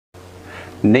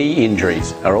Knee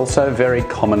injuries are also very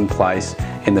commonplace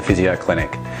in the physio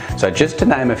clinic. So just to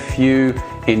name a few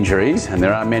injuries, and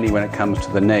there are many when it comes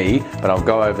to the knee, but I'll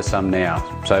go over some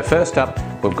now. So first up,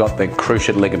 we've got the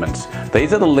cruciate ligaments.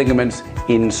 These are the ligaments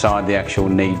inside the actual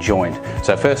knee joint.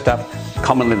 So first up,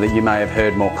 commonly that you may have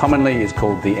heard more commonly, is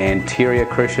called the anterior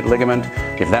cruciate ligament.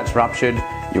 If that's ruptured,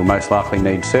 you'll most likely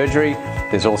need surgery.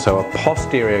 There's also a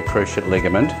posterior cruciate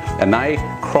ligament, and they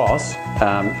cross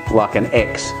like an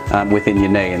X within your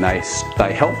knee, and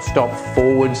they help stop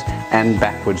forwards and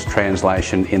backwards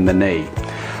translation in the knee.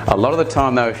 A lot of the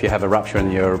time though, if you have a rupture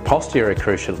in your posterior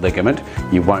cruciate ligament,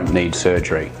 you won't need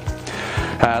surgery.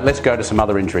 Let's go to some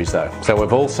other injuries though. So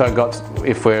we've also got,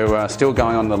 if we're still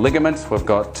going on the ligaments, we've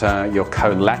got your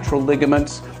collateral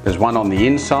ligaments. There's one on the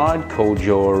inside called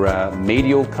your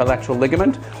medial collateral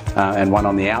ligament, and one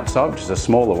on the outside, which is a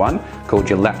smaller one, called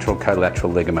your lateral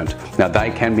collateral ligament. Now they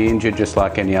can be injured just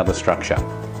like any other structure.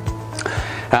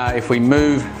 If we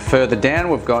move further down,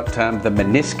 we've got the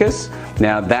meniscus.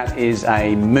 Now that is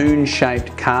a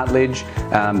moon-shaped cartilage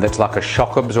that's like a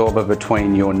shock absorber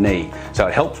between your knee. So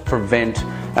it helps prevent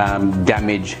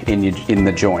damage in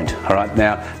the joint. All right.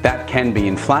 Now that can be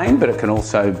inflamed, but it can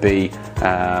also be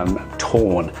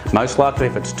torn. Most likely,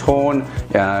 if it's torn,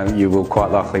 you will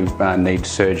quite likely need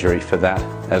surgery for that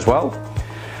as well.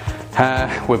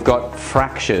 We've got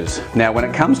fractures. Now when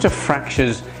it comes to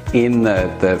fractures in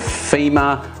the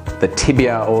femur, the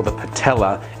tibia or the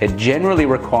patella, it generally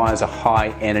requires a high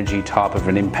energy type of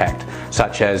an impact,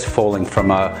 such as falling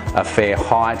from a fair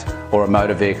height or a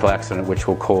motor vehicle accident, which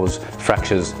will cause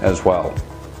fractures as well.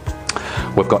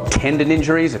 We've got tendon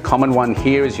injuries. A common one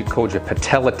here is called your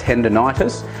patella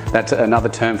tendonitis. That's another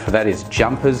term for that is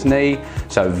jumper's knee.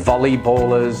 So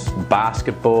volleyballers,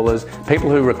 basketballers, people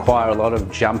who require a lot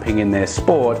of jumping in their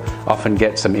sport often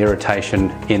get some irritation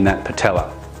in that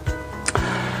patella.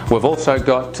 We've also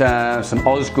got some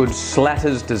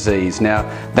Osgood-Schlatter's disease. Now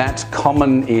that's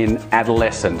common in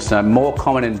adolescence, more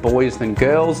common in boys than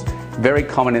girls, very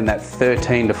common in that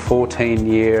 13 to 14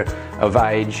 year of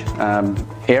age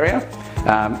area.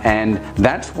 And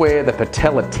that's where the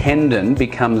patella tendon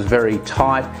becomes very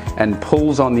tight and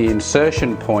pulls on the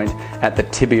insertion point at the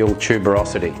tibial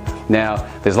tuberosity. Now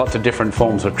there's lots of different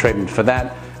forms of treatment for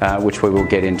that, which we will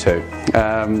get into.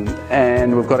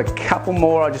 And we've got a couple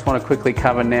more I just want to quickly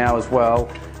cover now as well.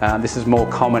 This is more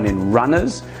common in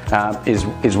runners,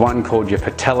 is one called your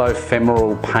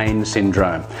patellofemoral pain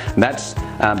syndrome. And that's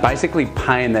basically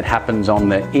pain that happens on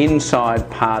the inside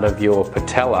part of your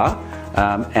patella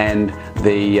and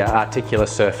the articular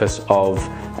surface of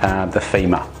the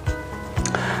femur.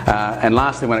 And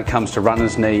lastly, when it comes to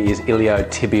runner's knee, is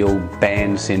iliotibial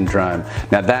band syndrome.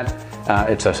 Now that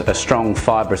it's a strong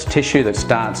fibrous tissue that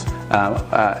starts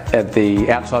at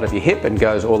the outside of your hip and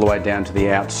goes all the way down to the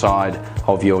outside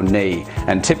of your knee.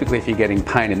 And typically if you're getting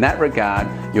pain in that regard,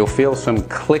 you'll feel some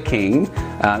clicking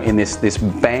in this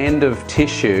band of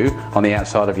tissue on the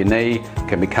outside of your knee. It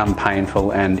can become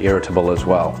painful and irritable as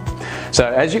well. So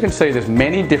as you can see, there's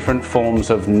many different forms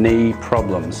of knee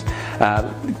problems.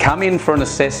 Come in for an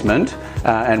assessment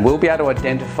and we'll be able to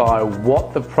identify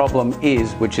what the problem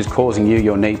is which is causing you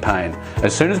your knee pain.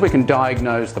 As soon as we can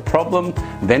diagnose the problem,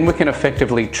 then we can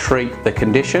effectively treat the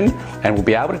condition, and we'll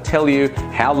be able to tell you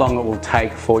how long it will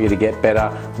take for you to get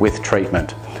better with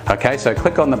treatment. Okay, so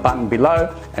click on the button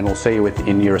below and we'll see you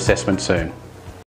in your assessment soon.